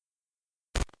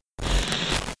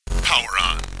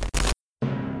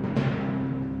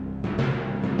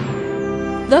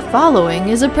The following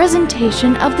is a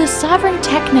presentation of the Sovereign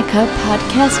Technica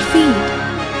podcast feed.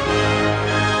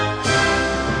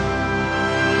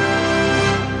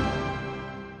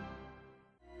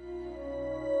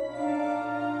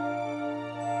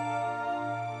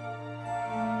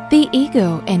 The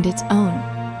Ego and Its Own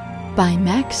by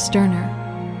Max Stirner.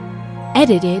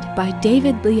 Edited by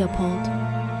David Leopold.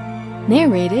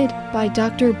 Narrated by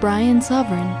Dr. Brian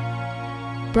Sovereign.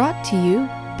 Brought to you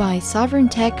by Sovereign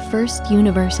Tech First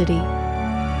University.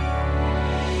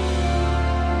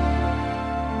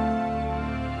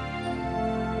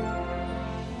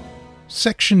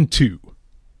 Section 2.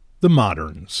 The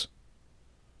Moderns.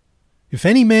 If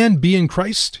any man be in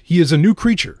Christ, he is a new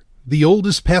creature. The old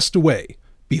is passed away.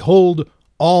 Behold,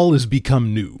 all is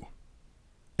become new.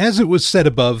 As it was said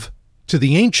above, to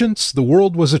the ancients the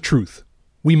world was a truth.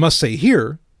 We must say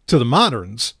here, to the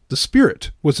moderns, the spirit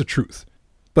was a truth.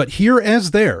 But here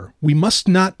as there, we must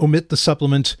not omit the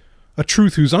supplement, a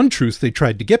truth whose untruth they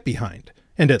tried to get behind,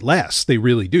 and at last they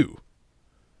really do.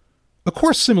 A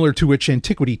course similar to which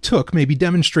antiquity took may be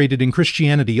demonstrated in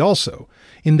Christianity also,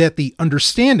 in that the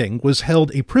understanding was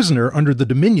held a prisoner under the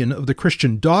dominion of the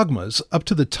Christian dogmas up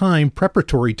to the time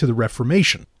preparatory to the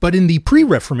Reformation, but in the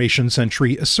pre-Reformation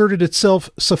century asserted itself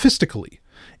sophistically,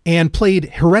 and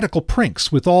played heretical pranks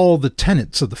with all the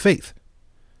tenets of the faith.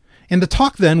 And the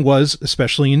talk then was,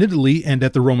 especially in Italy and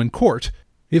at the Roman court,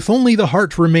 if only the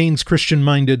heart remains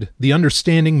Christian-minded, the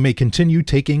understanding may continue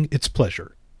taking its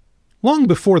pleasure. Long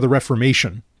before the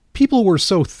Reformation, people were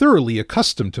so thoroughly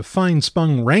accustomed to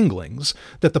fine-spun wranglings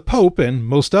that the Pope and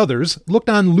most others looked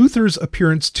on Luther's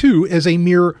appearance too as a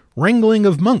mere wrangling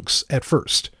of monks at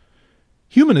first.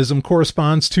 Humanism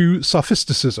corresponds to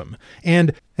Sophisticism,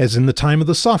 and, as in the time of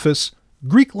the Sophists,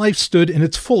 Greek life stood in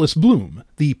its fullest bloom,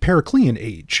 the Periclean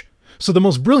age. So the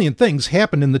most brilliant things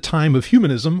happened in the time of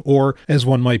humanism, or, as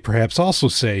one might perhaps also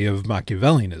say, of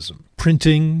Machiavellianism,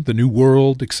 printing, the New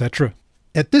World, etc.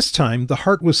 At this time, the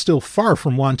heart was still far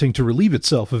from wanting to relieve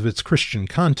itself of its Christian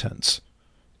contents.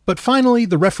 But finally,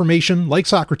 the Reformation, like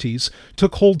Socrates,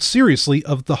 took hold seriously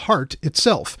of the heart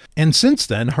itself, and since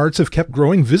then hearts have kept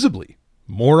growing visibly,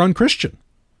 more unchristian.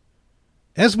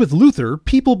 As with Luther,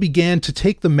 people began to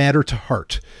take the matter to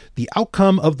heart. The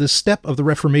outcome of this step of the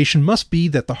Reformation must be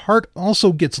that the heart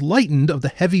also gets lightened of the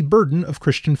heavy burden of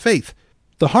Christian faith.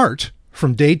 The heart,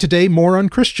 from day to day more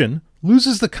unchristian,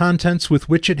 loses the contents with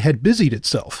which it had busied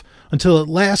itself, until at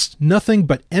last nothing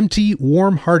but empty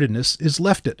warm-heartedness is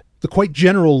left it, the quite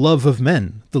general love of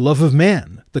men, the love of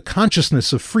man, the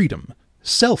consciousness of freedom,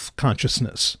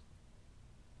 self-consciousness.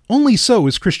 Only so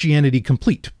is Christianity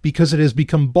complete, because it has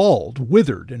become bald,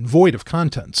 withered, and void of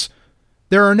contents.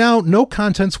 There are now no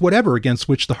contents whatever against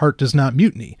which the heart does not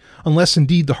mutiny, unless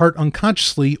indeed the heart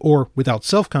unconsciously, or without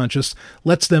self-conscious,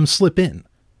 lets them slip in.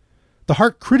 The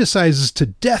heart criticizes to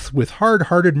death with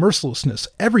hard-hearted mercilessness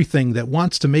everything that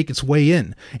wants to make its way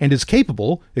in, and is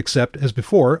capable, except as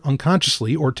before,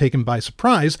 unconsciously or taken by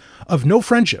surprise, of no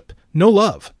friendship, no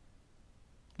love.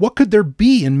 What could there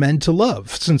be in men to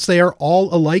love, since they are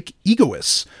all alike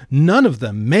egoists, none of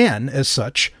them man as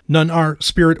such, none are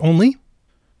spirit only?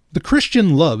 The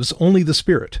Christian loves only the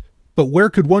spirit, but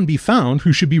where could one be found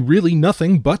who should be really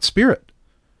nothing but spirit?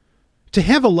 To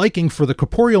have a liking for the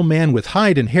corporeal man with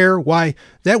hide and hair, why,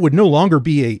 that would no longer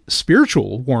be a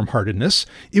spiritual warm-heartedness,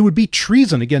 it would be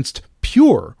treason against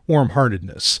pure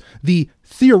warm-heartedness, the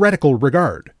theoretical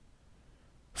regard.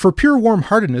 For pure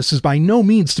warm-heartedness is by no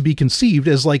means to be conceived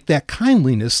as like that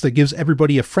kindliness that gives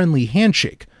everybody a friendly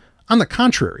handshake. On the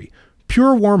contrary,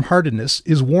 pure warm-heartedness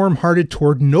is warm-hearted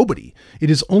toward nobody. It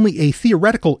is only a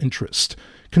theoretical interest,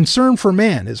 concern for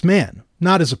man as man,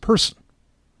 not as a person.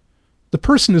 The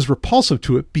person is repulsive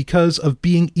to it because of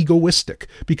being egoistic,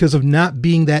 because of not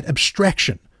being that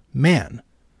abstraction, man.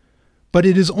 But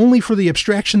it is only for the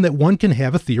abstraction that one can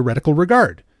have a theoretical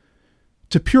regard.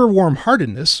 To pure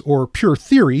warm-heartedness, or pure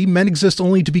theory, men exist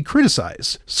only to be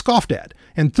criticized, scoffed at,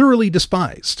 and thoroughly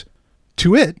despised.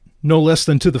 To it, no less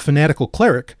than to the fanatical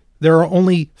cleric, there are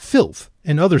only filth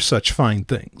and other such fine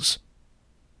things.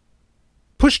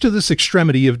 Pushed to this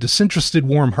extremity of disinterested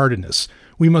warm-heartedness,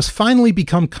 we must finally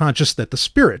become conscious that the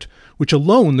spirit, which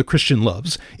alone the Christian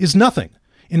loves, is nothing.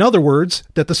 In other words,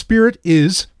 that the spirit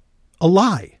is a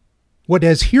lie. What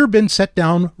has here been set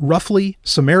down roughly,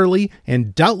 summarily,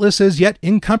 and doubtless as yet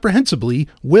incomprehensibly,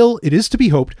 will, it is to be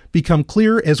hoped, become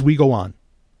clear as we go on.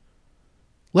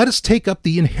 Let us take up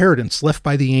the inheritance left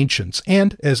by the ancients,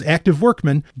 and, as active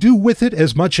workmen, do with it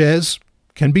as much as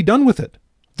can be done with it.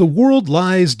 The world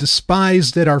lies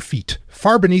despised at our feet,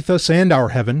 far beneath us and our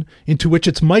heaven, into which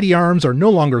its mighty arms are no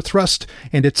longer thrust,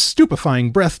 and its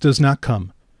stupefying breath does not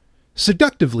come.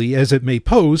 Seductively as it may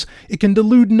pose, it can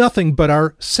delude nothing but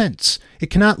our sense. It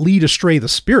cannot lead astray the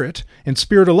spirit, and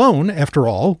spirit alone, after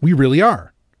all, we really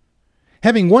are.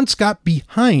 Having once got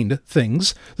behind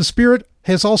things, the spirit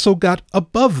has also got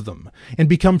above them, and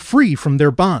become free from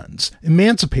their bonds,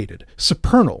 emancipated,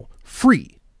 supernal,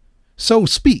 free. So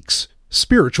speaks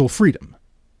spiritual freedom.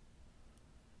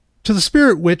 To the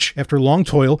spirit which, after long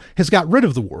toil, has got rid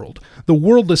of the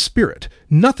worldless spirit,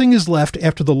 nothing is left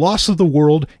after the loss of the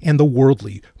world and the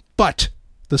worldly, but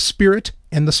the spirit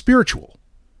and the spiritual.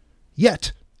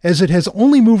 Yet, as it has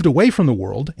only moved away from the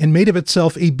world and made of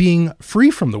itself a being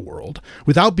free from the world,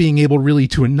 without being able really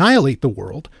to annihilate the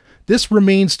world, this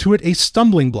remains to it a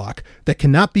stumbling block that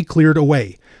cannot be cleared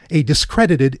away, a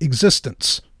discredited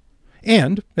existence.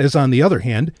 And, as on the other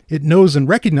hand, it knows and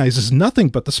recognizes nothing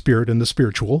but the spirit and the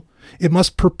spiritual, it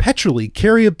must perpetually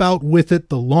carry about with it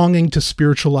the longing to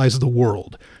spiritualize the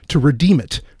world, to redeem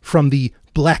it from the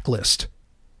blacklist.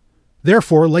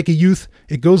 Therefore, like a youth,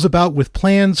 it goes about with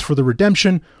plans for the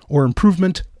redemption or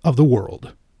improvement of the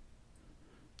world.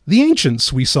 The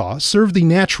ancients, we saw, served the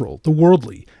natural, the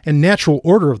worldly, and natural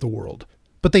order of the world,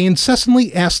 but they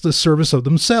incessantly asked this service of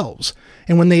themselves,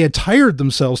 and when they had tired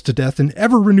themselves to death in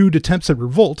ever-renewed attempts at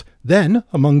revolt, then,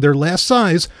 among their last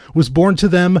sighs, was born to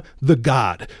them the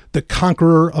God, the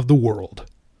conqueror of the world.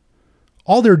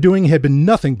 All their doing had been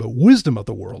nothing but wisdom of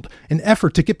the world, an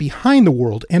effort to get behind the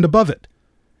world and above it.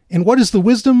 And what is the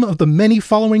wisdom of the many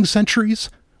following centuries?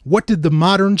 What did the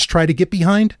moderns try to get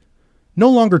behind? No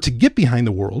longer to get behind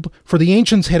the world, for the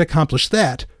ancients had accomplished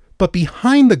that, but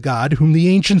behind the God whom the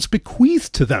ancients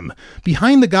bequeathed to them,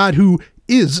 behind the God who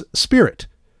is spirit.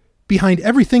 Behind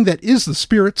everything that is the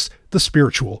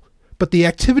spiritual, but the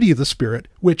activity of the spirit,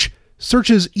 which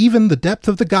searches even the depth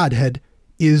of the Godhead,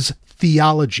 is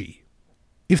theology.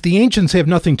 If the ancients have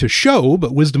nothing to show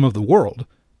but wisdom of the world,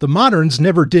 the moderns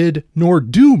never did nor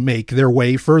do make their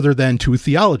way further than to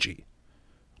theology.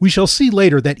 We shall see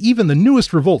later that even the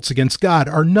newest revolts against God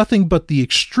are nothing but the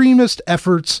extremest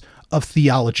efforts of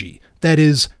theology, that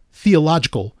is,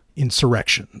 theological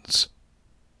insurrections.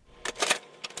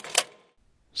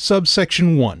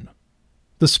 Subsection 1.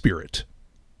 The Spirit.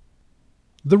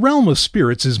 The realm of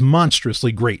spirits is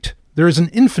monstrously great. There is an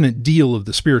infinite deal of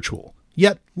the spiritual.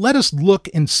 Yet let us look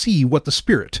and see what the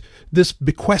spirit, this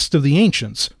bequest of the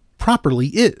ancients, properly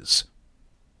is.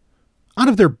 Out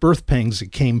of their birth pangs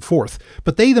it came forth,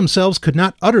 but they themselves could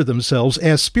not utter themselves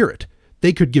as spirit.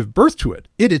 They could give birth to it.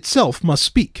 It itself must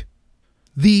speak.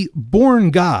 The born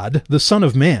God, the Son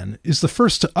of Man, is the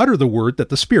first to utter the word that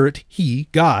the Spirit, he,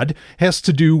 God, has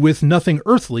to do with nothing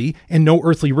earthly and no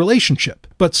earthly relationship,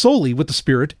 but solely with the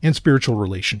Spirit and spiritual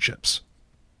relationships.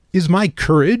 Is my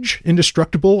courage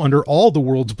indestructible under all the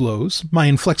world's blows, my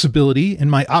inflexibility and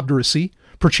my obduracy,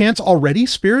 perchance already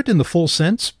spirit in the full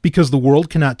sense, because the world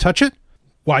cannot touch it?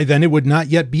 Why, then it would not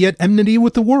yet be at enmity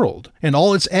with the world, and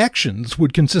all its actions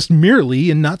would consist merely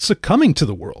in not succumbing to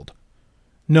the world.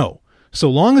 No. So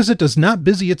long as it does not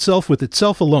busy itself with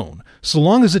itself alone, so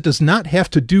long as it does not have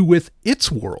to do with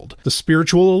its world, the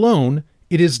spiritual alone,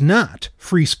 it is not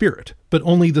free spirit, but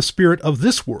only the spirit of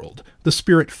this world, the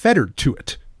spirit fettered to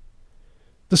it.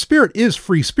 The spirit is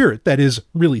free spirit, that is,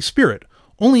 really spirit,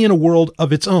 only in a world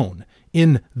of its own.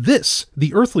 In this,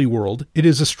 the earthly world, it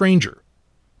is a stranger.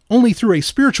 Only through a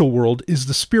spiritual world is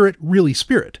the spirit really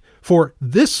spirit, for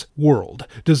this world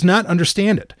does not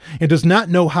understand it, and does not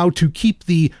know how to keep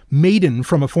the maiden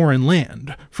from a foreign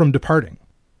land from departing.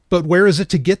 But where is it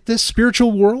to get this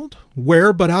spiritual world?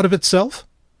 Where but out of itself?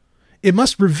 It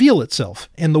must reveal itself,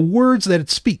 and the words that it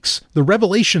speaks, the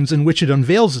revelations in which it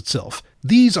unveils itself,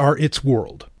 these are its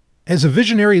world. As a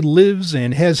visionary lives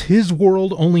and has his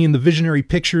world only in the visionary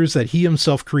pictures that he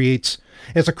himself creates,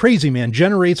 as a crazy man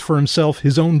generates for himself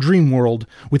his own dream world,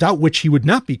 without which he would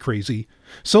not be crazy,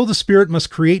 so the spirit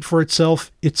must create for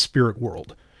itself its spirit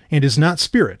world, and is not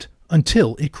spirit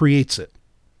until it creates it.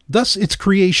 Thus its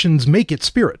creations make it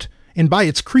spirit, and by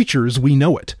its creatures we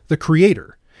know it, the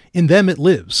Creator. In them it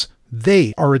lives.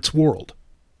 They are its world.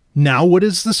 Now what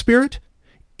is the spirit?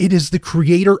 It is the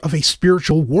creator of a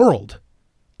spiritual world.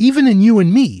 Even in you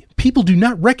and me, people do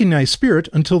not recognize spirit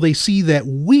until they see that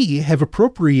we have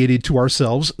appropriated to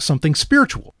ourselves something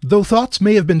spiritual. Though thoughts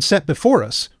may have been set before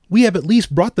us, we have at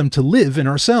least brought them to live in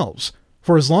ourselves.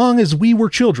 For as long as we were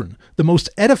children, the most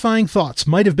edifying thoughts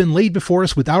might have been laid before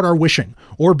us without our wishing,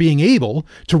 or being able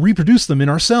to reproduce them in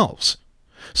ourselves.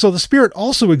 So the spirit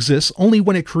also exists only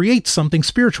when it creates something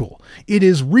spiritual. It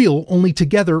is real only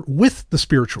together with the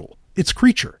spiritual, its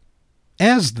creature.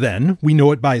 As, then, we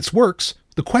know it by its works,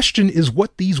 the question is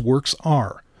what these works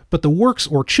are. But the works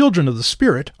or children of the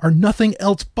Spirit are nothing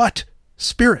else but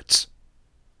spirits.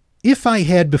 If I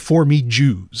had before me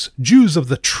Jews of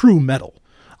the true metal,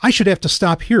 I should have to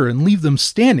stop here and leave them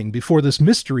standing before this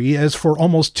mystery, as for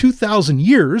almost 2,000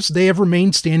 years they have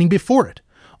remained standing before it,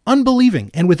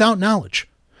 unbelieving and without knowledge.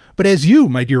 But as you,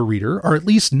 my dear reader, are at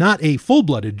least not a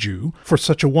full-blooded Jew, for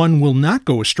such a one will not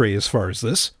go astray as far as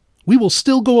this, we will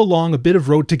still go along a bit of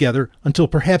road together until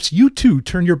perhaps you too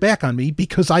turn your back on me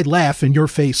because I laugh in your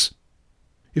face.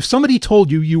 If somebody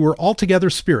told you were altogether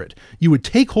spirit, you would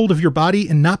take hold of your body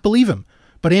and not believe him,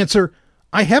 but answer,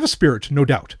 I have a spirit, no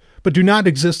doubt, but do not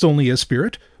exist only as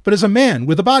spirit, but as a man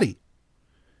with a body.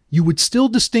 You would still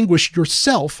distinguish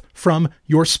yourself from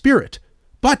your spirit.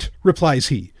 But, replies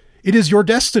he, it is your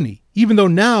destiny, even though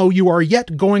now you are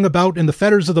yet going about in the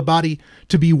fetters of the body,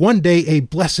 to be one day a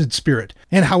blessed spirit.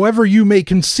 And however you may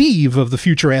conceive of the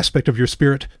future aspect of your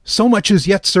spirit, so much is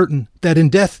yet certain that in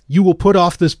death you will put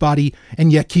off this body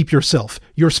and yet keep yourself,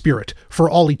 your spirit, for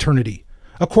all eternity.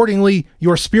 Accordingly,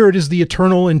 your spirit is the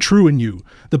eternal and true in you,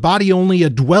 the body only a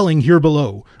dwelling here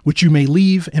below, which you may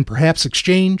leave and perhaps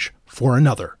exchange for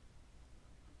another.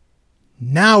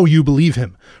 Now you believe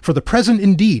him. For the present,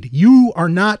 indeed, you are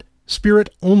not spirit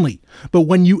only, but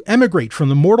when you emigrate from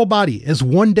the mortal body, as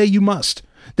one day you must,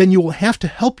 then you will have to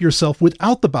help yourself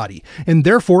without the body, and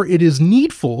therefore it is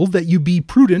needful that you be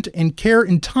prudent and care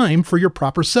in time for your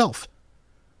proper self.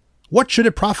 What should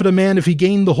it profit a man if he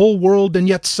gained the whole world and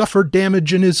yet suffered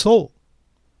damage in his soul?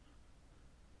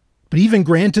 But even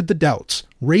granted, the doubts,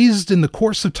 raised in the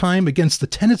course of time against the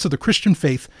tenets of the Christian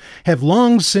faith, have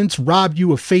long since robbed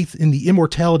you of faith in the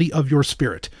immortality of your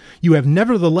spirit. You have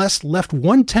nevertheless left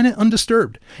one tenet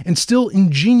undisturbed, and still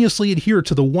ingeniously adhere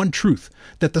to the one truth,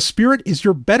 that the spirit is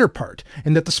your better part,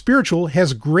 and that the spiritual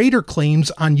has greater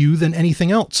claims on you than anything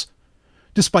else.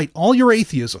 Despite all your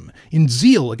atheism, in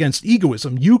zeal against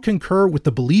egoism, you concur with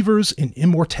the believers in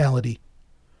immortality.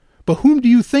 But whom do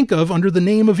you think of under the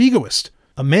name of egoist?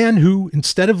 A man who,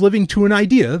 instead of living to an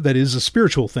idea that is a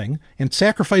spiritual thing, and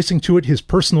sacrificing to it his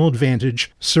personal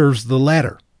advantage, serves the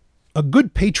latter. A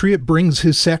good patriot brings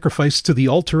his sacrifice to the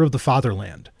altar of the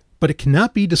fatherland, but it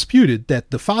cannot be disputed that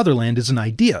the fatherland is an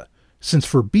idea, since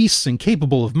for beasts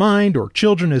incapable of mind, or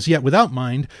children as yet without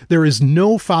mind, there is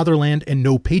no fatherland and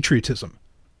no patriotism.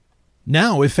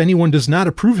 Now, if anyone does not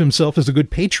approve himself as a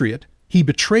good patriot, he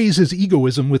betrays his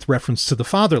egoism with reference to the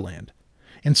fatherland.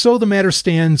 And so the matter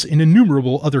stands in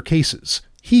innumerable other cases.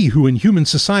 He who in human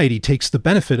society takes the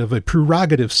benefit of a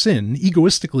prerogative sin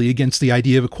egoistically against the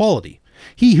idea of equality.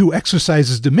 He who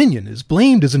exercises dominion is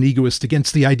blamed as an egoist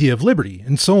against the idea of liberty,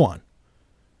 and so on.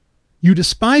 You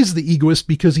despise the egoist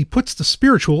because he puts the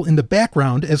spiritual in the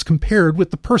background as compared with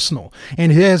the personal,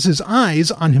 and has his eyes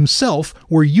on himself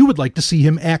where you would like to see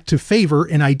him act to favor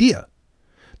an idea.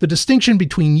 The distinction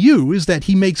between you is that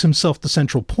he makes himself the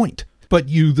central point, but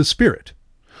you the spirit.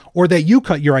 Or that you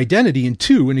cut your identity in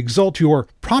two and exalt your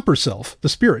proper self, the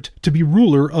spirit, to be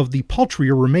ruler of the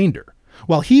paltrier remainder,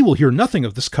 while he will hear nothing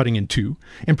of this cutting in two,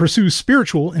 and pursues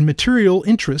spiritual and material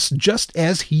interests just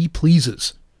as he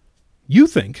pleases. You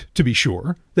think, to be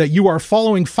sure, that you are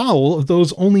following foul of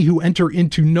those only who enter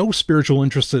into no spiritual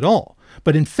interest at all,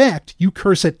 but in fact you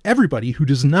curse at everybody who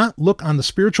does not look on the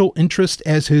spiritual interest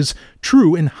as his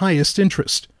true and highest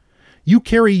interest. You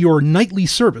carry your knightly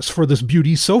service for this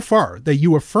beauty so far that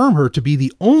you affirm her to be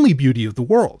the only beauty of the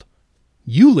world.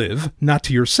 You live, not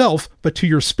to yourself, but to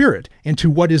your spirit, and to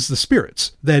what is the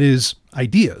spirit's, that is,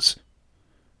 ideas.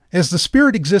 As the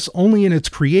spirit exists only in its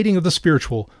creating of the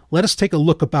spiritual, let us take a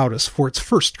look about us for its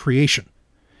first creation.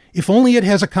 If only it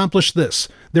has accomplished this,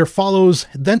 there follows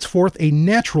thenceforth a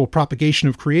natural propagation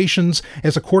of creations,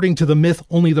 as according to the myth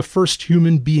only the first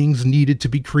human beings needed to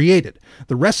be created,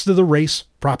 the rest of the race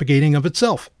propagating of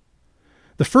itself.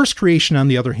 The first creation, on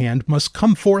the other hand, must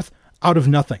come forth out of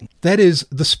nothing. That is,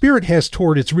 the spirit has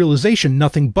toward its realization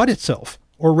nothing but itself,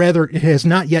 or rather it has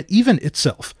not yet even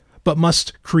itself, but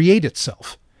must create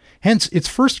itself. Hence its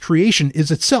first creation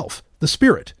is itself, the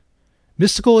spirit.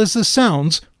 Mystical as this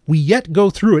sounds, we yet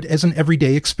go through it as an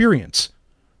everyday experience.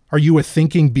 Are you a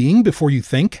thinking being before you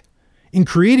think? In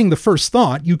creating the first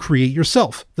thought, you create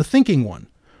yourself, the thinking one.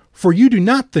 For you do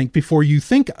not think before you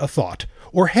think a thought,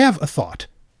 or have a thought.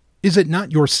 Is it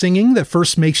not your singing that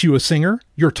first makes you a singer,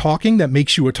 your talking that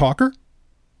makes you a talker?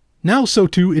 Now so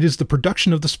too it is the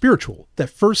production of the spiritual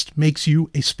that first makes you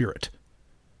a spirit.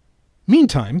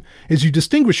 Meantime, as you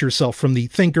distinguish yourself from the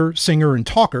thinker, singer, and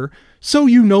talker, so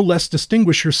you no less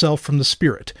distinguish yourself from the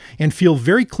spirit, and feel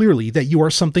very clearly that you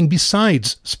are something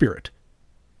besides spirit.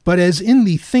 But as in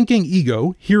the thinking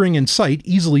ego, hearing and sight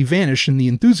easily vanish in the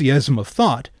enthusiasm of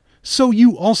thought, so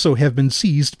you also have been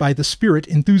seized by the Spirit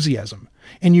enthusiasm,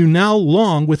 and you now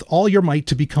long with all your might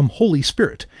to become Holy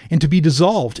Spirit, and to be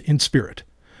dissolved in Spirit.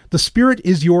 The Spirit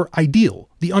is your ideal,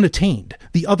 the unattained,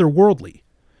 the otherworldly.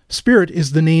 Spirit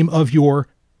is the name of your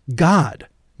God.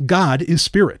 God is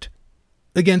Spirit.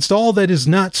 Against all that is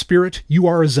not Spirit, you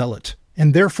are a zealot,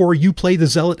 and therefore you play the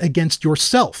zealot against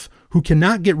yourself, who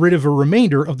cannot get rid of a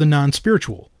remainder of the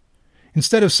non-spiritual.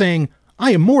 Instead of saying,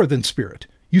 I am more than Spirit,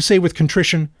 you say with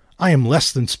contrition, I am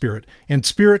less than Spirit, and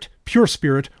Spirit, pure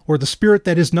Spirit, or the Spirit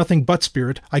that is nothing but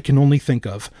Spirit, I can only think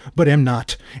of, but am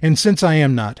not, and since I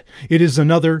am not, it is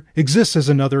another, exists as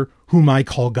another, whom I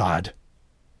call God.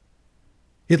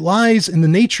 It lies in the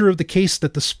nature of the case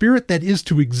that the Spirit that is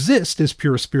to exist as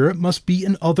pure Spirit must be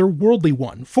an otherworldly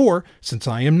one, for, since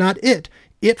I am not it,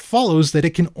 it follows that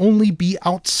it can only be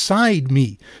outside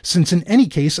me, since in any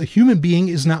case a human being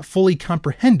is not fully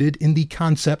comprehended in the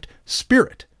concept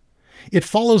Spirit. It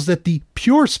follows that the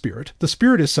pure Spirit, the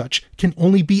Spirit as such, can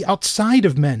only be outside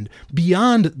of men,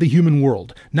 beyond the human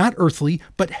world, not earthly,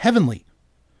 but heavenly.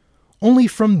 Only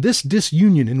from this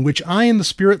disunion in which I and the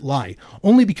Spirit lie,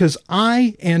 only because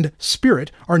I and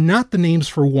Spirit are not the names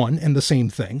for one and the same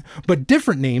thing, but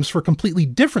different names for completely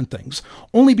different things,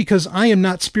 only because I am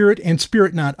not Spirit and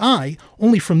Spirit not I,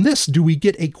 only from this do we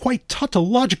get a quite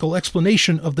tautological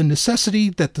explanation of the necessity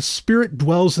that the Spirit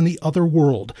dwells in the other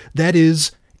world, that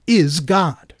is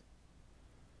God.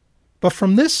 But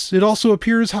from this, it also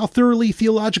appears how thoroughly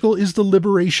theological is the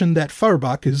liberation that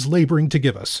Feuerbach is laboring to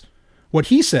give us. What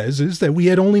he says is that we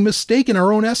had only mistaken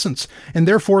our own essence, and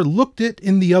therefore looked it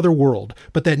in the other world,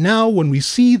 but that now when we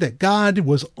see that God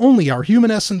was only our human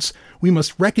essence, we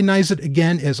must recognize it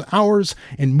again as ours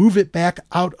and move it back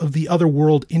out of the other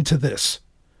world into this.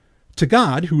 To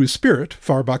God, who is Spirit,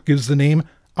 Feuerbach gives the name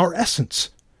our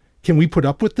essence. Can we put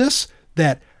up with this?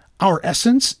 That our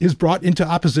essence is brought into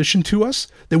opposition to us?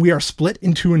 That we are split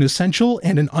into an essential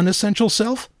and an unessential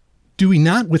self? Do we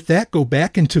not with that go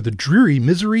back into the dreary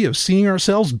misery of seeing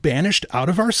ourselves banished out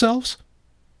of ourselves?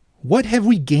 What have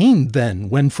we gained then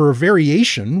when for a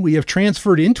variation we have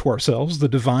transferred into ourselves the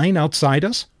divine outside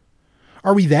us?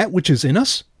 Are we that which is in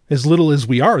us, as little as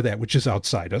we are that which is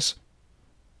outside us?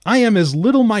 I am as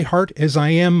little my heart as I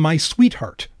am my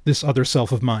sweetheart, this other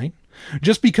self of mine.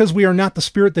 Just because we are not the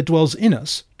Spirit that dwells in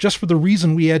us, just for the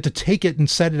reason we had to take it and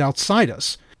set it outside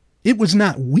us, it was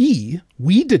not we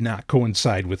did not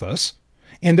coincide with us,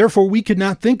 and therefore we could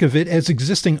not think of it as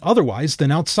existing otherwise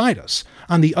than outside us,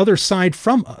 on the other side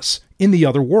from us, in the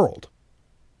other world.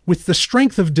 With the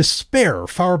strength of despair,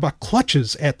 Feuerbach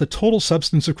clutches at the total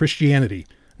substance of Christianity,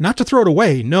 not to throw it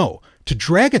away, no, to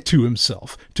drag it to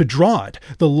himself, to draw it,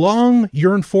 the long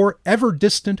yearned for, ever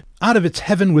distant, out of its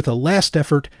heaven with a last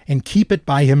effort, and keep it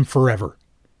by him forever.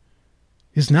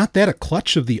 Is not that a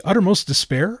clutch of the uttermost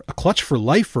despair, a clutch for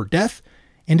life or death?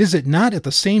 And is it not at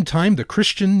the same time the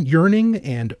Christian yearning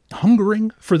and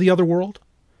hungering for the other world?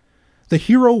 The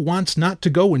hero wants not to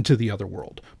go into the other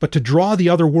world, but to draw the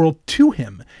other world to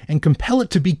him and compel it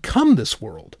to become this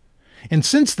world. And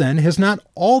since then, has not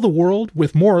all the world,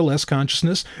 with more or less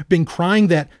consciousness, been crying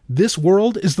that this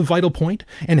world is the vital point,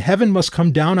 and heaven must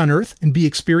come down on earth and be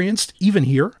experienced even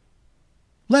here?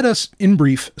 Let us, in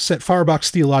brief, set Feuerbach's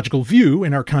theological view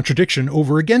and our contradiction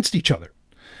over against each other.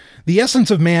 The essence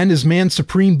of man is man's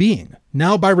supreme being.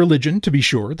 Now by religion, to be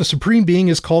sure, the supreme being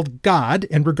is called God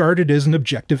and regarded as an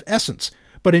objective essence.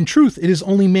 But in truth, it is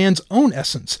only man's own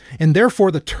essence, and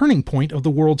therefore the turning point of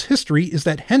the world's history is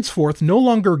that henceforth no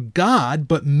longer God,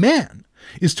 but man,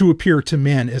 is to appear to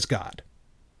man as God.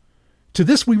 To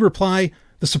this we reply,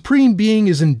 the supreme being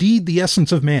is indeed the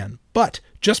essence of man, but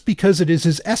just because it is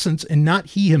his essence and not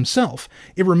he himself,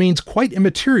 it remains quite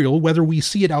immaterial whether we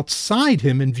see it outside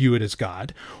him and view it as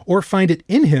God, or find it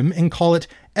in him and call it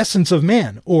essence of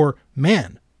man, or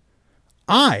man.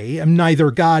 I am neither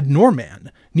God nor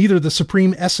man, neither the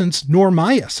supreme essence nor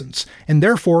my essence, and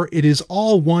therefore it is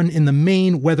all one in the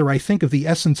main whether I think of the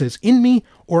essence as in me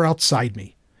or outside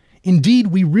me. Indeed,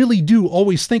 we really do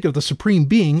always think of the supreme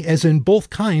being as in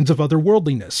both kinds of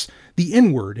otherworldliness, the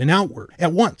inward and outward,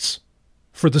 at once.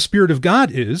 For the Spirit of God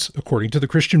is, according to the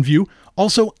Christian view,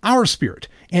 also our spirit,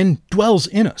 and dwells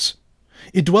in us.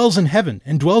 It dwells in heaven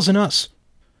and dwells in us.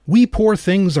 We poor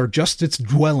things are just its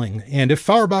dwelling, and if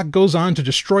Feuerbach goes on to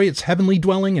destroy its heavenly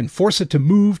dwelling and force it to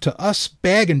move to us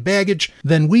bag and baggage,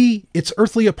 then we, its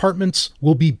earthly apartments,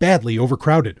 will be badly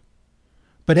overcrowded.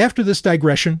 But after this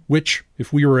digression, which,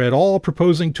 if we were at all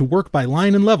proposing to work by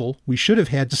line and level, we should have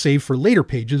had to save for later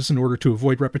pages in order to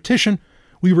avoid repetition,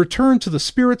 we return to the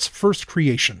Spirit's first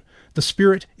creation, the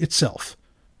Spirit itself.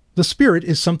 The Spirit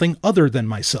is something other than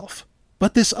myself.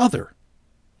 But this other,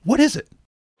 what is it?